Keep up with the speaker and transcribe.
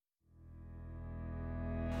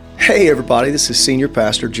Hey everybody, this is Senior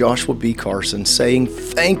Pastor Joshua B. Carson saying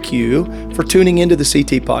thank you for tuning into the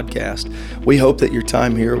CT Podcast. We hope that your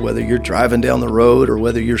time here, whether you're driving down the road or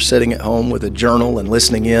whether you're sitting at home with a journal and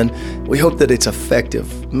listening in, we hope that it's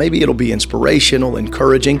effective. Maybe it'll be inspirational,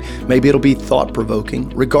 encouraging, maybe it'll be thought-provoking.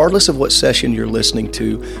 Regardless of what session you're listening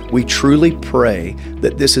to, we truly pray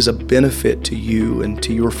that this is a benefit to you and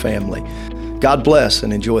to your family. God bless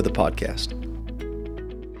and enjoy the podcast.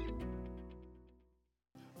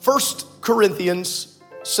 1 Corinthians,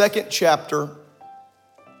 2nd chapter.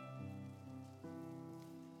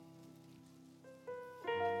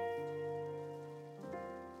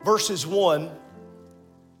 Verses 1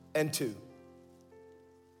 and 2.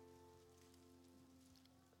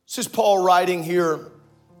 This is Paul writing here.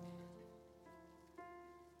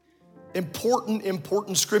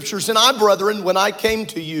 Important scriptures. And I, brethren, when I came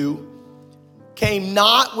to you, came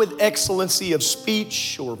not with excellency of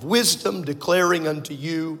speech or of wisdom, declaring unto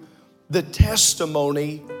you the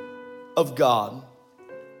testimony of God.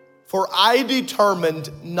 For I determined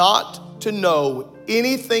not to know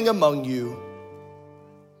anything among you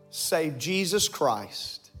save Jesus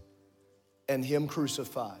Christ and Him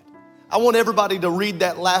crucified. I want everybody to read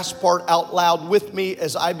that last part out loud with me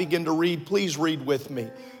as I begin to read. Please read with me.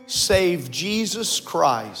 Save Jesus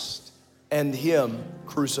Christ and Him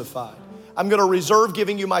crucified. I'm going to reserve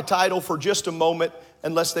giving you my title for just a moment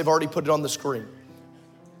unless they've already put it on the screen.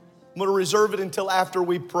 I'm going to reserve it until after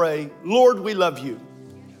we pray. Lord, we love you.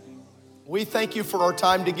 We thank you for our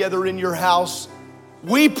time together in your house.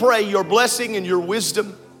 We pray your blessing and your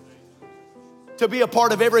wisdom to be a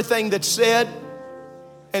part of everything that's said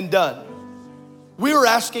and done. We are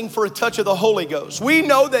asking for a touch of the Holy Ghost. We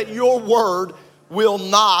know that your word will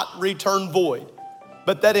not return void,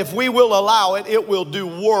 but that if we will allow it, it will do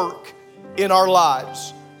work in our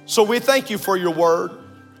lives. So we thank you for your word,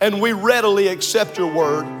 and we readily accept your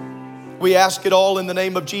word. We ask it all in the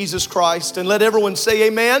name of Jesus Christ, and let everyone say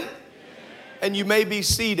amen. And you may be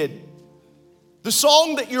seated. The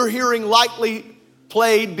song that you're hearing lightly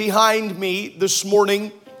played behind me this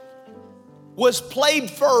morning was played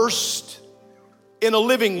first in a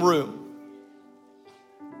living room.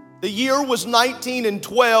 The year was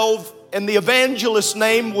 1912, and the evangelist's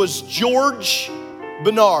name was George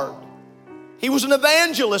Bernard. He was an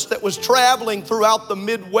evangelist that was traveling throughout the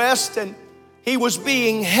Midwest, and he was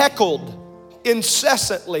being heckled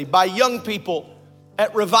incessantly by young people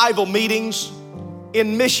at revival meetings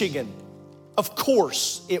in Michigan. Of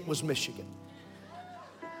course, it was Michigan.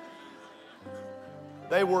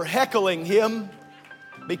 They were heckling him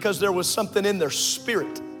because there was something in their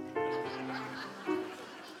spirit.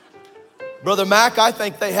 Brother Mac, I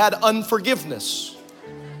think they had unforgiveness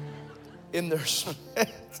in their spirit.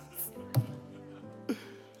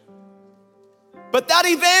 But that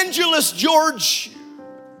evangelist, George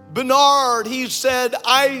Bernard, he said,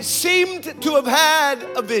 I seemed to have had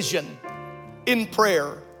a vision in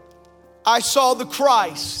prayer. I saw the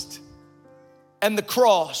Christ and the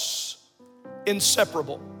cross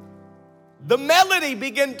inseparable. The melody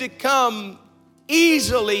began to come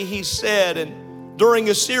easily, he said, and during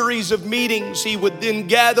a series of meetings, he would then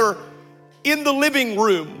gather in the living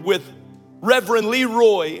room with Reverend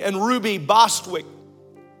Leroy and Ruby Bostwick.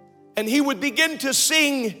 And he would begin to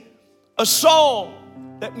sing a song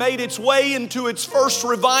that made its way into its first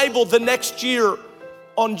revival the next year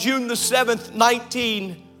on June the 7th,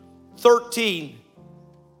 1913.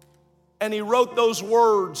 And he wrote those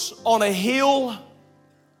words, on a hill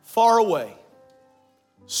far away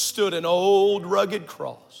stood an old rugged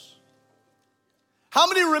cross. How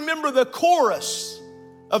many remember the chorus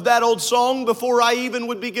of that old song before I even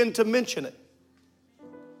would begin to mention it?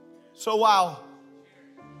 So I'll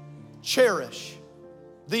cherish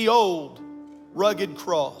the old rugged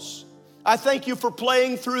cross. I thank you for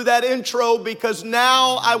playing through that intro, because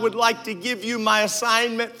now I would like to give you my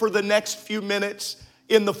assignment for the next few minutes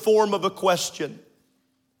in the form of a question.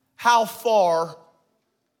 How far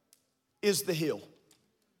is the hill?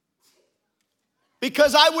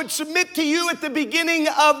 Because I would submit to you at the beginning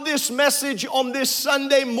of this message on this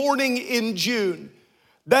Sunday morning in June,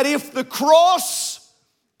 that if the cross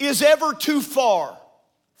is ever too far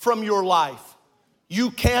from your life, you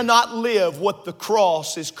cannot live what the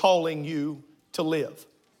cross is calling you to live.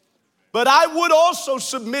 But I would also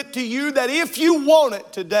submit to you that if you want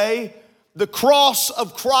it today, the cross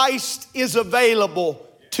of Christ is available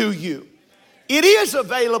to you. It is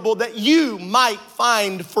available that you might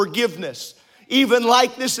find forgiveness. Even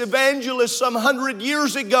like this evangelist some 100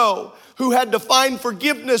 years ago who had to find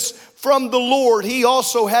forgiveness from the Lord, he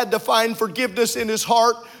also had to find forgiveness in his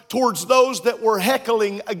heart towards those that were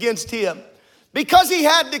heckling against him. Because he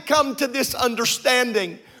had to come to this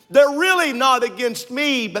understanding They're really not against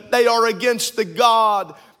me, but they are against the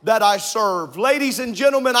God that I serve. Ladies and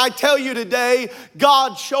gentlemen, I tell you today,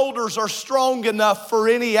 God's shoulders are strong enough for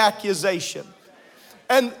any accusation.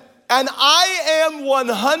 And I am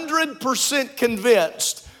 100%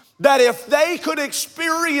 convinced that if they could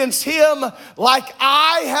experience Him like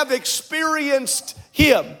I have experienced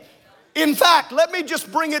Him. In fact, let me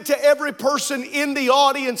just bring it to every person in the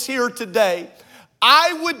audience here today.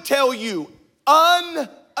 I would tell you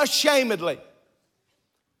unashamedly,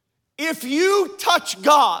 if you touch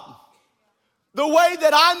God the way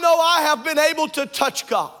that I know I have been able to touch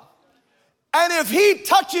God, and if He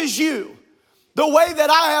touches you the way that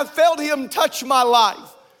I have felt Him touch my life,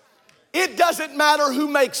 it doesn't matter who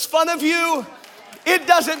makes fun of you. It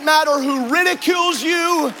doesn't matter who ridicules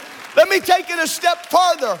you. Let me take it a step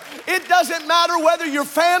farther. It doesn't matter whether your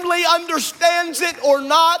family understands it or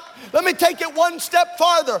not. Let me take it one step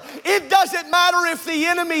farther. It doesn't matter if the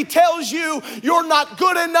enemy tells you you're not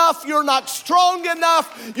good enough, you're not strong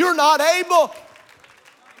enough, you're not able.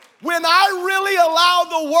 When I really allow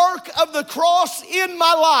the work of the cross in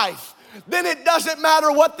my life, then it doesn't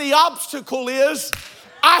matter what the obstacle is.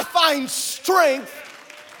 I find strength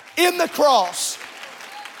in the cross.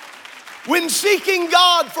 When seeking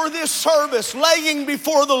God for this service, laying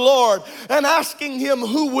before the Lord and asking Him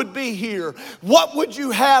who would be here, what would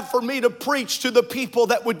you have for me to preach to the people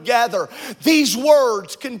that would gather? These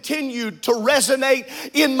words continued to resonate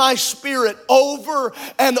in my spirit over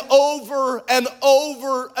and over and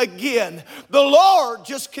over again. The Lord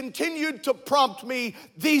just continued to prompt me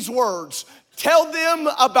these words. Tell them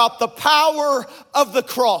about the power of the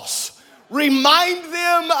cross. Remind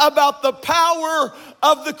them about the power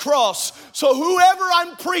of the cross. So whoever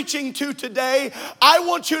I'm preaching to today, I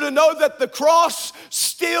want you to know that the cross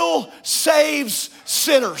still saves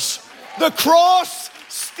sinners. The cross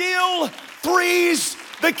still frees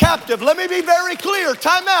the captive. Let me be very clear.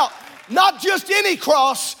 Time out. Not just any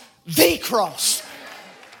cross, the cross.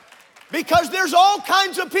 Because there's all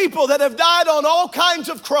kinds of people that have died on all kinds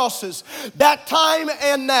of crosses. That time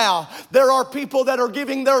and now, there are people that are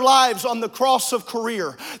giving their lives on the cross of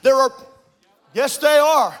career. Yes, they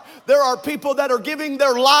are. There are people that are giving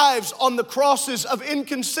their lives on the crosses of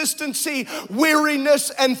inconsistency, weariness,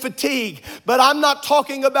 and fatigue. But I'm not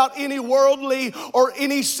talking about any worldly or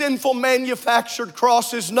any sinful manufactured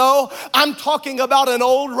crosses. No, I'm talking about an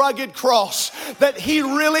old rugged cross that He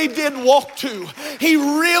really did walk to. He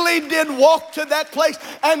really did walk to that place.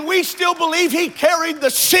 And we still believe He carried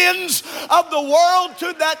the sins of the world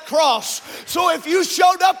to that cross. So if you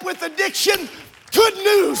showed up with addiction, good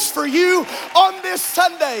news for you on this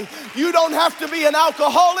Sunday. You don't have to be an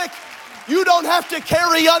alcoholic. You don't have to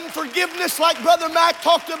carry unforgiveness like Brother Mac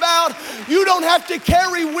talked about. You don't have to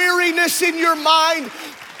carry weariness in your mind.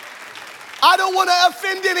 I don't want to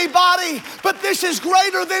offend anybody, but this is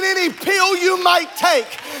greater than any pill you might take.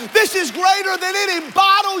 This is greater than any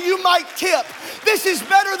bottle you might tip. This is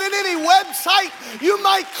better than any website you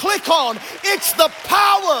might click on. It's the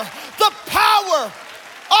power.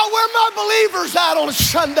 Oh, where are my believers at on a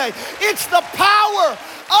Sunday? It's the power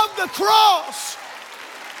of the cross.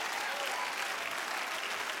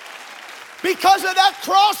 Because of that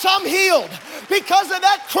cross, I'm healed. Because of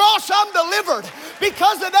that cross, I'm delivered.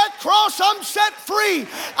 Because of that cross, I'm set free.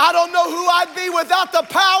 I don't know who I'd be without the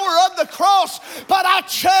power of the cross, but I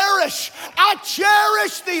cherish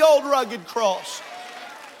the old rugged cross.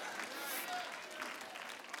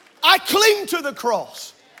 I cling to the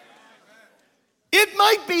cross. It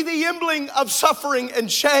might be the emblem of suffering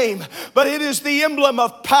and shame, but it is the emblem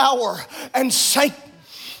of power and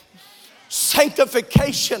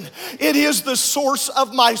sanctification. It is the source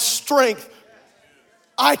of my strength.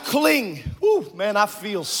 I cling. Ooh, man, I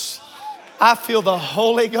feel the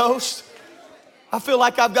Holy Ghost. I feel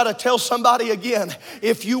like I've got to tell somebody again,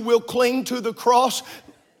 if you will cling to the cross.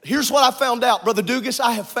 Here's what I found out, Brother Dugas.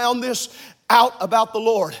 I have found this out about the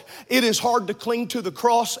Lord. It is hard to cling to the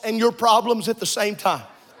cross and your problems at the same time.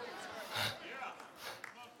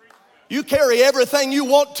 You carry everything you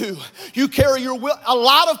want to. You carry your will. A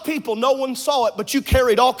lot of people, no one saw it, but you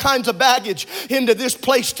carried all kinds of baggage into this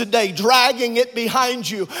place today, dragging it behind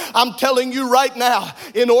you. I'm telling you right now,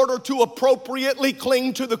 in order to appropriately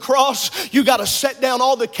cling to the cross, you got to set down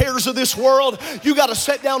all the cares of this world. You got to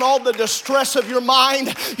set down all the distress of your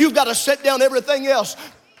mind. You've got to set down everything else.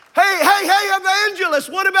 Hey,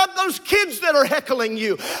 evangelist, what about those kids that are heckling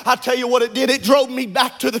you? I tell you what it did. It drove me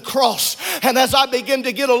back to the cross. And as I began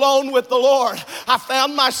to get alone with the Lord, I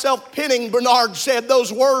found myself penning, Bernard said,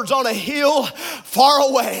 those words, on a hill far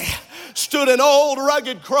away stood an old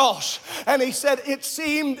rugged cross. And he said, it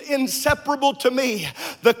seemed inseparable to me,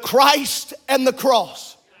 the Christ and the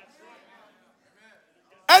cross.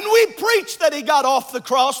 And we preach that he got off the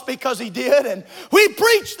cross because he did. And we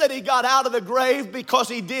preach that he got out of the grave because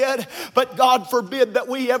he did. But God forbid that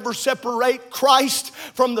we ever separate Christ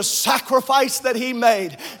from the sacrifice that he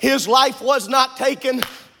made. His life was not taken.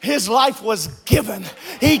 His life was given.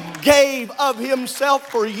 He gave of himself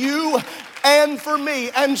for you and for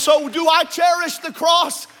me. And so do I cherish the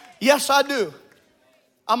cross? Yes, I do.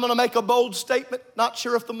 I'm going to make a bold statement. Not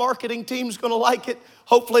sure if the marketing team's going to like it.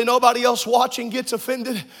 Hopefully nobody else watching gets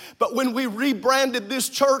offended. But when we rebranded this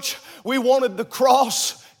church, we wanted the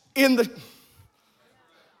cross in the...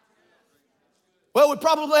 Well, we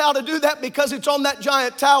probably ought to do that because it's on that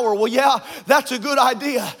giant tower. Well, yeah, that's a good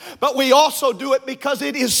idea. But we also do it because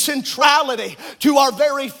it is centrality to our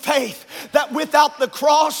very faith. That without the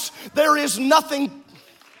cross, there is nothing.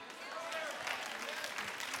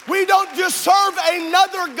 We don't just serve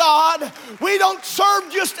another God. We don't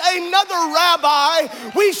serve just another rabbi.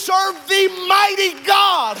 We serve the mighty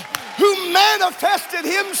God who manifested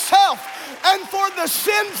himself. And for the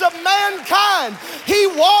sins of mankind, he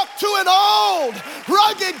walked to an old,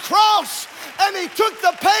 rugged cross. And he took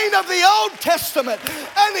the pain of the Old Testament.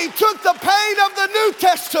 And he took the pain of the New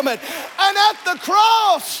Testament. And at the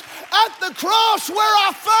cross where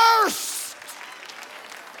I first.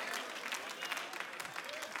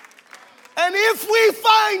 And if we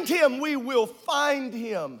find him, we will find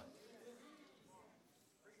him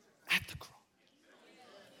at the cross.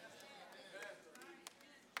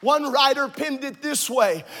 One writer penned it this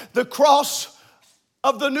way: the cross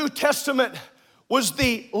of the New Testament was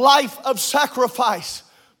the life of sacrifice,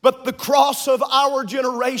 but the cross of our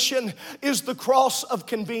generation is the cross of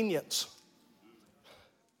convenience.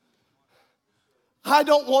 I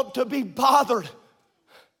don't want to be bothered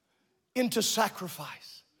into sacrifice.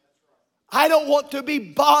 I don't want to be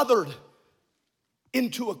bothered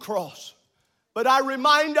into a cross. But I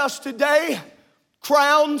remind us today,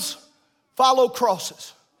 crowns follow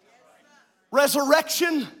crosses.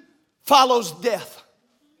 Resurrection follows death.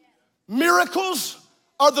 Miracles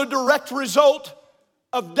are the direct result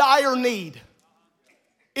of dire need.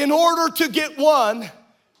 In order to get one,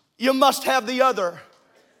 you must have the other.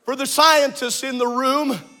 For the scientists in the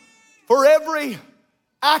room, for every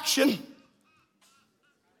action,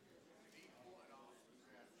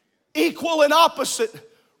 equal and opposite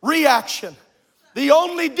reaction. The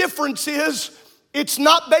only difference is it's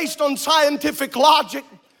not based on scientific logic.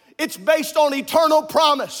 It's based on eternal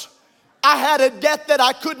promise. I had a debt that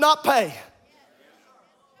I could not pay.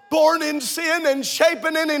 Born in sin and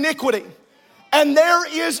shapen in iniquity. And there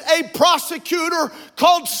is a prosecutor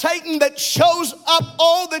called Satan that shows up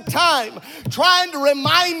all the time, trying to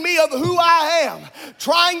remind me of who I am,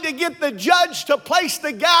 trying to get the judge to place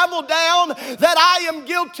the gavel down that I am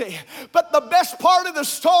guilty. But the best part of the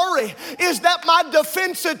story is that my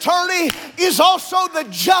defense attorney is also the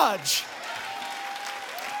judge.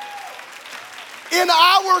 In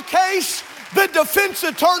our case, the defense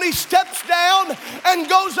attorney steps down and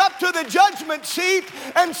goes up to the judgment seat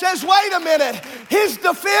and says, wait a minute, his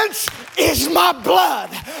defense is my blood.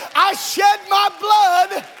 I shed my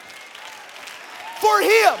blood for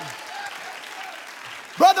him.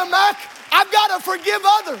 Brother Mac, I've got to forgive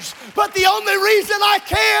others, but the only reason I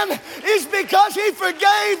can is because he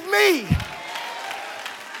forgave me.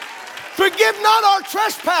 Forgive not our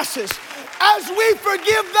trespasses as we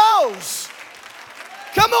forgive those.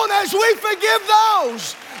 Come on, as we forgive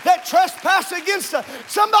those that trespass against us.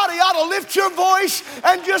 Somebody ought to lift your voice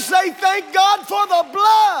and just say, thank God for the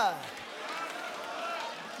blood.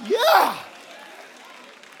 Yeah.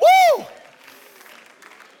 Woo!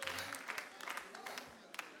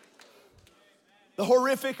 The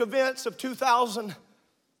horrific events of 2000,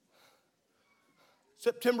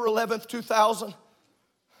 September 11th,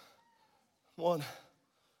 2001.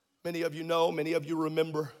 Many of you know, many of you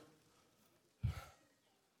remember.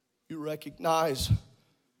 You recognize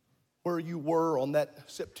where you were on that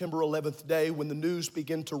September 11th day when the news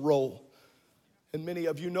began to roll. And many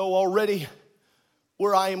of you know already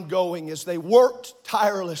where I am going as they worked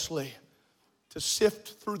tirelessly to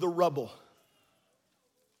sift through the rubble.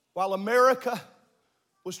 While America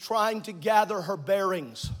was trying to gather her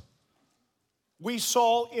bearings, we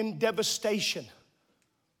saw in devastation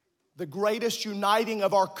the greatest uniting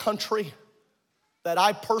of our country that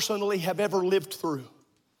I personally have ever lived through.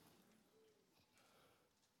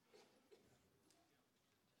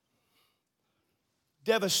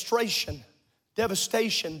 Devastation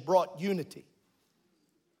brought unity.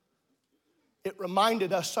 It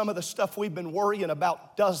reminded us some of the stuff we've been worrying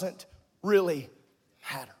about doesn't really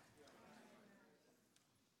matter.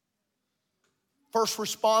 First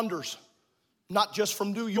responders, not just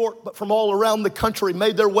from New York, but from all around the country,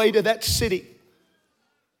 made their way to that city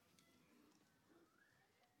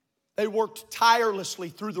They worked tirelessly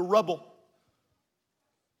through the rubble,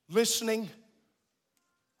 listening,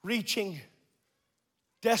 reaching,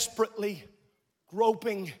 desperately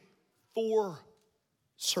groping for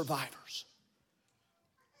survivors.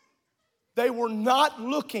 They were not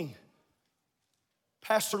looking,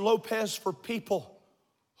 Pastor Lopez, for people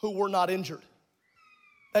who were not injured.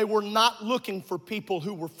 They were not looking for people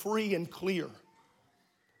who were free and clear.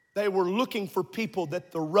 They were looking for people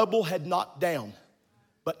that the rubble had knocked down,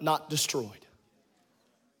 but not destroyed.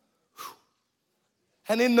 Whew.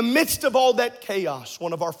 And in the midst of all that chaos,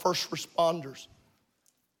 one of our first responders,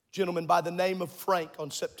 a gentleman by the name of Frank,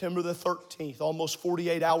 on September the 13th, almost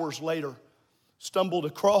 48 hours later, stumbled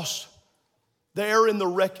across there in the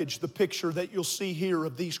wreckage the picture that you'll see here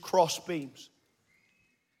of these cross beams.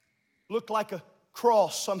 Looked like a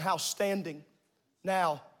cross somehow standing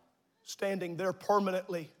there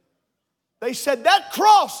permanently. They said that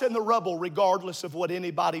cross in the rubble, regardless of what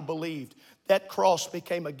anybody believed, that cross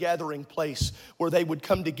became a gathering place where they would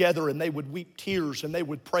come together and they would weep tears and they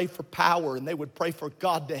would pray for power and they would pray for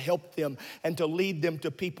God to help them and to lead them to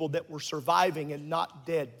people that were surviving and not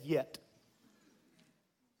dead yet.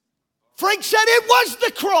 Frank said it was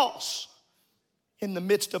the cross in the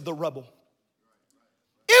midst of the rubble.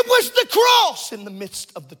 It was the cross in the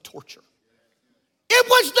midst of the torture. It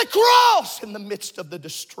was the cross in the midst of the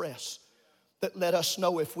distress that let us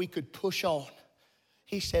know if we could push on.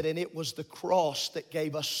 He said, and it was the cross that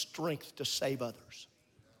gave us strength to save others.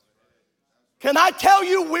 Can I tell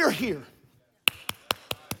you, we're here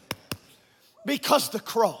because the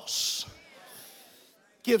cross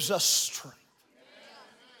gives us strength.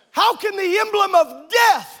 How can the emblem of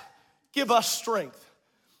death give us strength?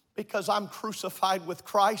 Because I'm crucified with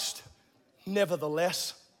Christ.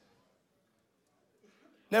 Nevertheless.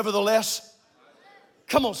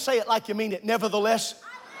 Come on, say it like you mean it. Nevertheless,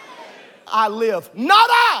 I live. Not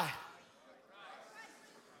I.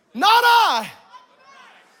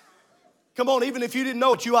 Come on, even if you didn't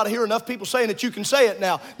know it, you ought to hear enough people saying it, you can say it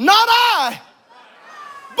now. Not I,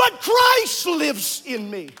 but Christ lives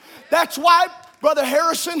in me. That's why, Brother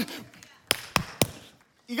Harrison,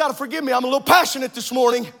 you got to forgive me, I'm a little passionate this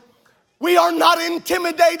morning. We are not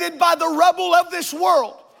intimidated by the rubble of this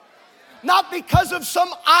world. Not because of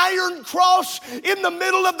some iron cross in the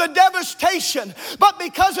middle of the devastation, but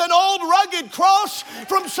because an old rugged cross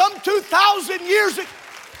from some 2,000 years ago.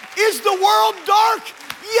 Is the world dark?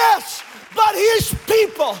 Yes, but His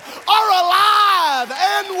people are alive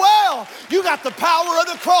and well. You got the power of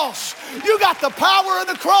the cross. You got the power of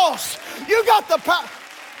the cross. You got the power.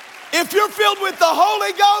 If you're filled with the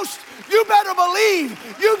Holy Ghost, you better believe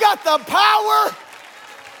you got the power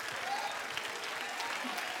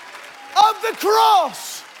of the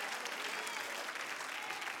cross.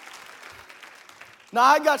 Now,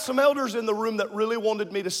 I got some elders in the room that really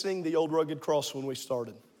wanted me to sing the old rugged cross when we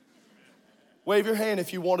started. Wave your hand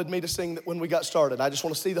if you wanted me to sing that when we got started. I just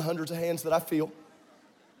want to see the hundreds of hands that I feel.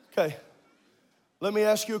 Okay, let me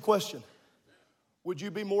ask you a question. Would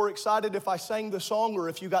you be more excited if I sang the song or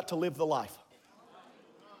if you got to live the life?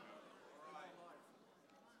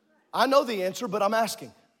 I know the answer, but I'm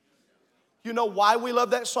asking. You know why we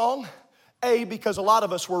love that song? A, because a lot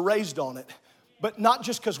of us were raised on it. But not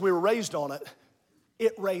just because we were raised on it,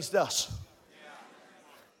 it raised us.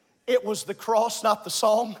 It was the cross, not the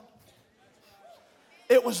song.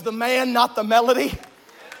 It was the man, not the melody.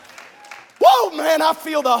 Whoa, man, I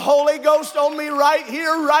feel the Holy Ghost on me right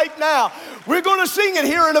here, right now. We're going to sing it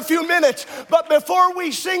here in a few minutes. But before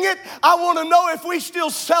we sing it, I want to know if we still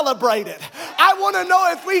celebrate it. I want to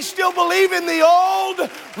know if we still believe in the old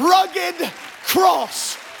rugged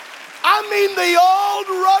cross. I mean the old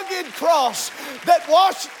rugged cross that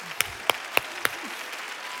washed.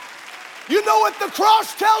 You know what the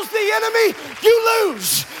cross tells the enemy? You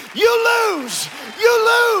lose. You lose.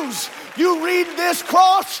 You lose. You read this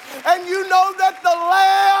cross and you know that the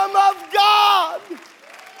Lamb of God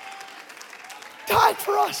died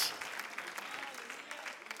for us.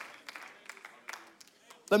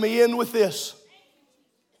 Let me end with this.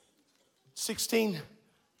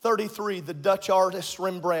 1633, the Dutch artist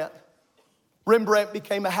Rembrandt. Rembrandt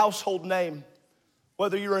became a household name,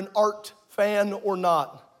 whether you're an art fan or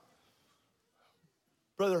not.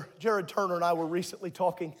 Brother Jared Turner and I were recently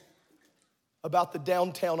talking about the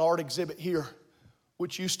downtown art exhibit here,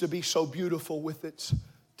 which used to be so beautiful with its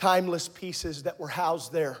timeless pieces that were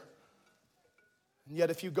housed there. And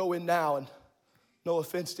yet if you go in now, and no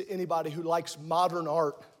offense to anybody who likes modern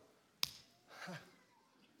art,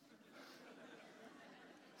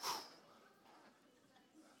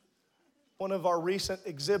 one of our recent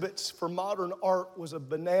exhibits for modern art was a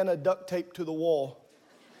banana duct taped to the wall.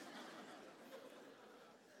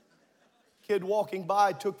 Kid walking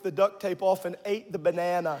by took the duct tape off and ate the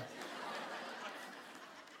banana.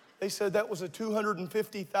 They said that was a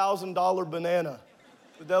 $250,000 banana.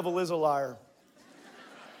 The devil is a liar.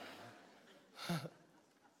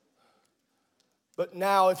 But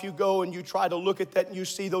now if you go and you try to look at that and you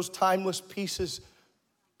see those timeless pieces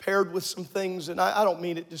paired with some things, and I don't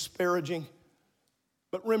mean it disparaging,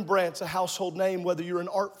 but Rembrandt's a household name whether you're an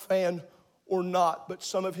art fan or not, but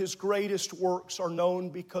some of his greatest works are known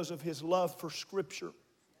because of his love for Scripture.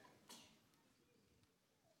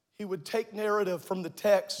 He would take narrative from the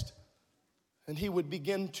text and he would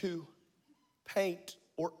begin to paint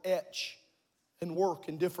or etch and work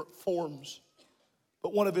in different forms.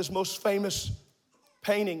 But one of his most famous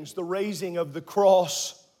paintings, the raising of the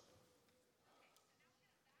cross,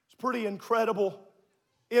 it's a pretty incredible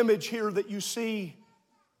image here that you see.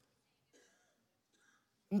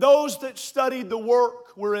 Those that studied the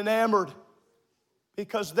work were enamored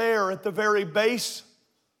because there at the very base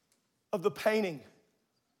of the painting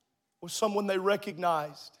was someone they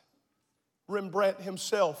recognized. Rembrandt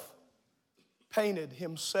himself painted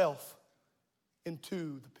himself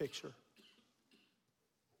into the picture,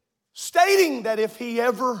 stating that if he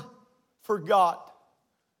ever forgot,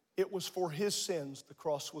 it was for his sins the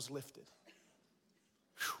cross was lifted.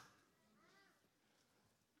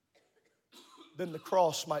 Then the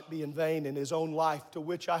cross might be in vain in his own life, to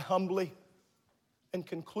which I humbly and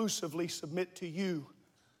conclusively submit to you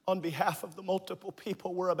on behalf of the multiple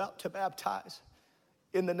people we're about to baptize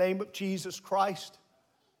in the name of Jesus Christ.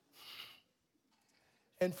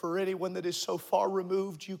 And for anyone that is so far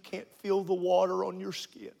removed you can't feel the water on your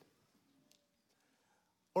skin,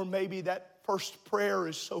 or maybe that first prayer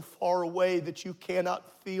is so far away that you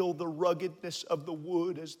cannot feel the ruggedness of the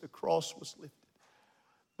wood as the cross was lifted.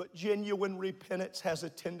 But genuine repentance has a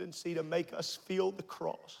tendency to make us feel the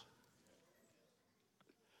cross.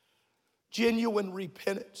 Genuine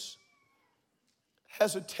repentance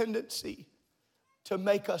has a tendency to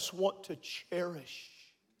make us want to cherish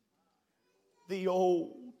the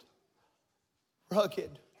old,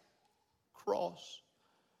 rugged cross.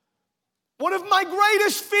 One of my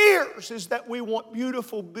greatest fears is that we want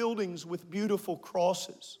beautiful buildings with beautiful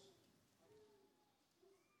crosses.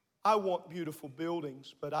 I want beautiful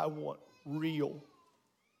buildings, but I want real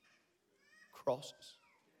crosses.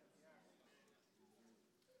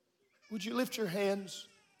 Would you lift your hands?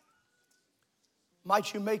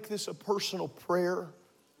 Might you make this a personal prayer,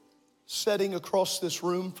 setting across this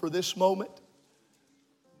room for this moment?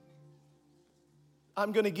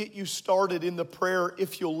 I'm going to get you started in the prayer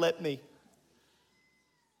if you'll let me.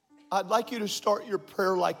 I'd like you to start your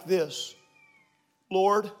prayer like this.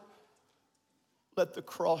 Lord, let the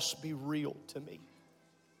cross be real to me.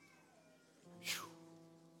 Whew.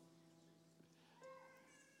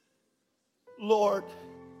 Lord,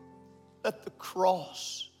 let the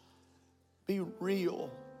cross be real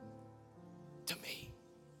to me.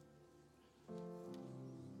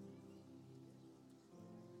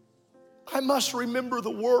 I must remember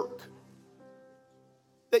the work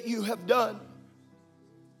that you have done.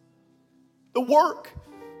 The work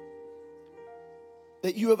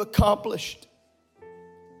that you have accomplished.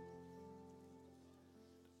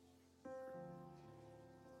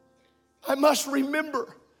 I must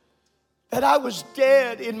remember that I was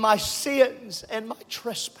dead in my sins and my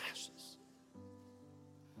trespasses.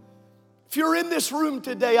 If you're in this room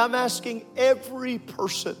today, I'm asking every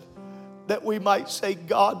person that we might say,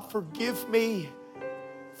 God, forgive me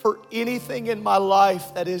for anything in my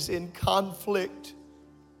life that is in conflict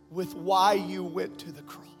with why you went to the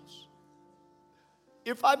cross.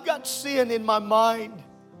 If I've got sin in my mind,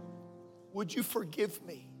 would you forgive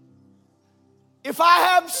me? If I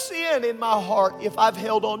have sin in my heart, if I've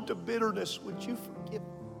held on to bitterness, would you forgive me?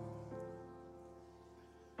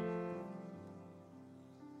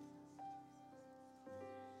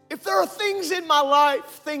 If there are things in my life,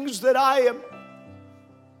 things that I have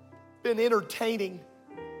been entertaining,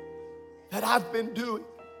 that I've been doing,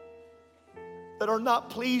 that are not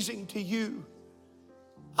pleasing to you,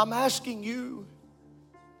 I'm asking you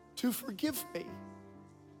to forgive me.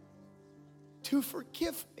 To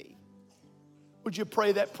forgive me. Would you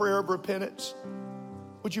pray that prayer of repentance?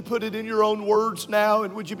 Would you put it in your own words now,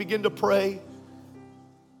 and would you begin to pray?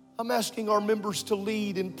 I'm asking our members to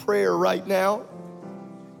lead in prayer right now.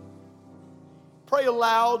 Pray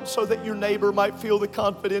aloud so that your neighbor might feel the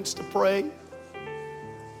confidence to pray.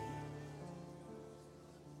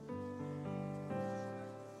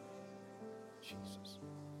 Jesus.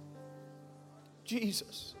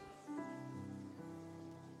 Jesus.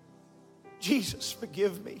 Jesus,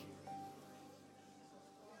 forgive me.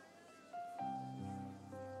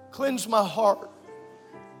 Cleanse my heart.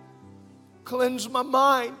 Cleanse my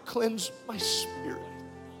mind. Cleanse my spirit.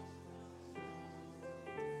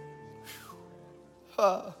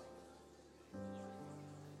 Come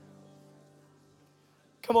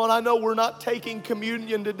on, I know we're not taking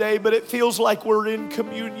communion today, but it feels like we're in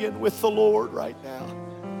communion with the Lord right now.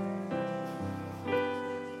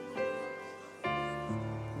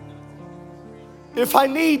 If I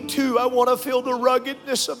need to, I want to feel the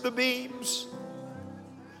ruggedness of the beams.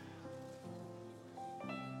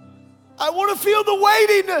 I want to feel the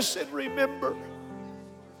weightiness and remember.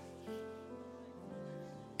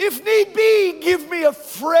 If need be, give me a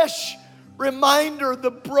fresh reminder of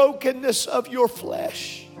the brokenness of your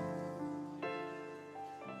flesh.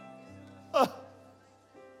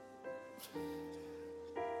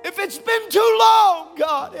 If it's been too long,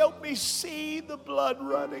 God, help me see the blood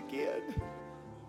run again.